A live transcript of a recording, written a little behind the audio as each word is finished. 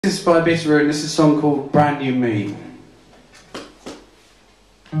This is by Bedfordshire, and this is a song called Brand New Me.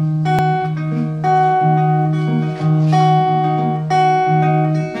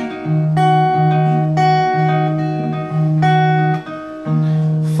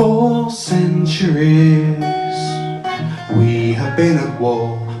 For centuries we have been at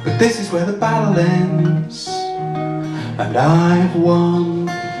war, but this is where the battle ends, and I've won.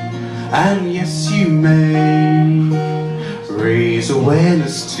 And yes, you may raise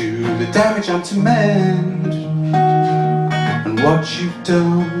awareness to the damage I'm to mend and what you've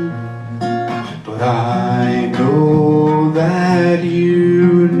done, but I know that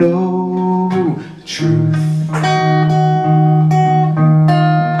you know the truth,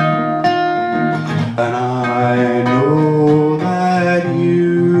 and I know that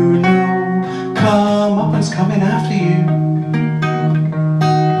you know comeuppance coming after you.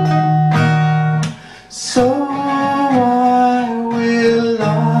 So why will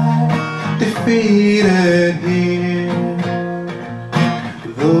I defeated here,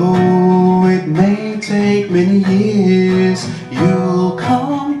 though it may take many years, you'll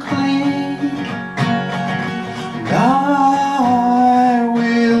come clean, and I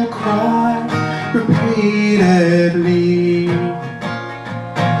will cry repeatedly,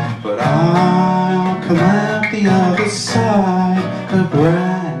 but I'll come out the other side a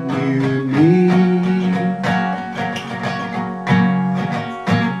brand new me.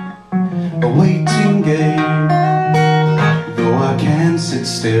 A waiting game, though I can sit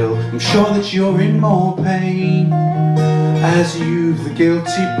still, I'm sure that you're in more pain, as you've the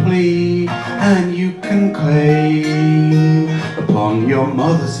guilty plea, and you can claim upon your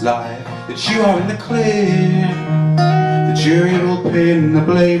mother's life that you are in the clear. The jury will pin the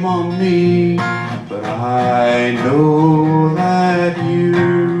blame on me, but I know that you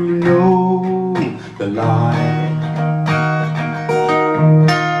know the lie.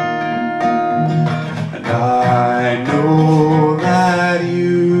 I know that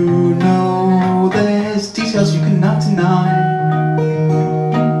you know there's details you cannot deny.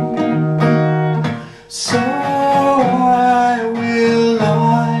 So why will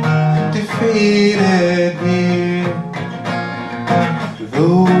I defeated here,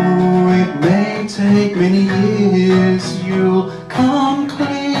 though it may take many years, you'll come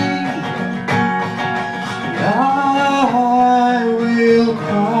clean, and I will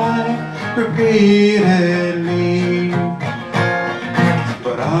cry repeatedly,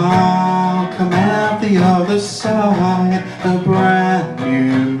 but I'll come out the other side a brand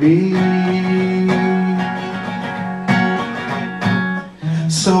new me.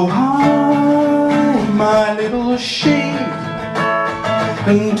 So hide my little sheep,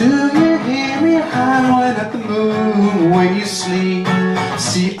 and do you hear me howling at the moon when you sleep?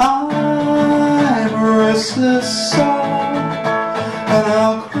 See, I'm a restless soul, and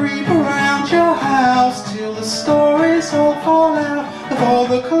I'll creep around your house till the stories all fall out of all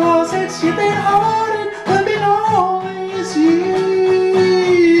the closets you've been holding. There've been all these years.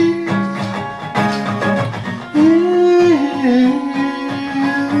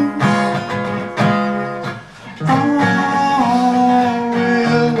 I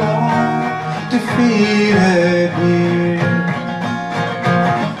will lie defeated here,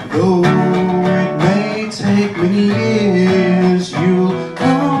 though it may take many years, you'll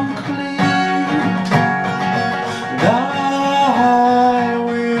come clean, and I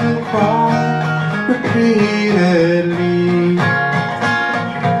will cry repeatedly,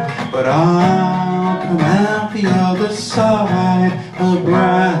 but I'll come out the other side a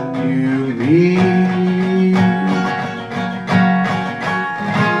brand new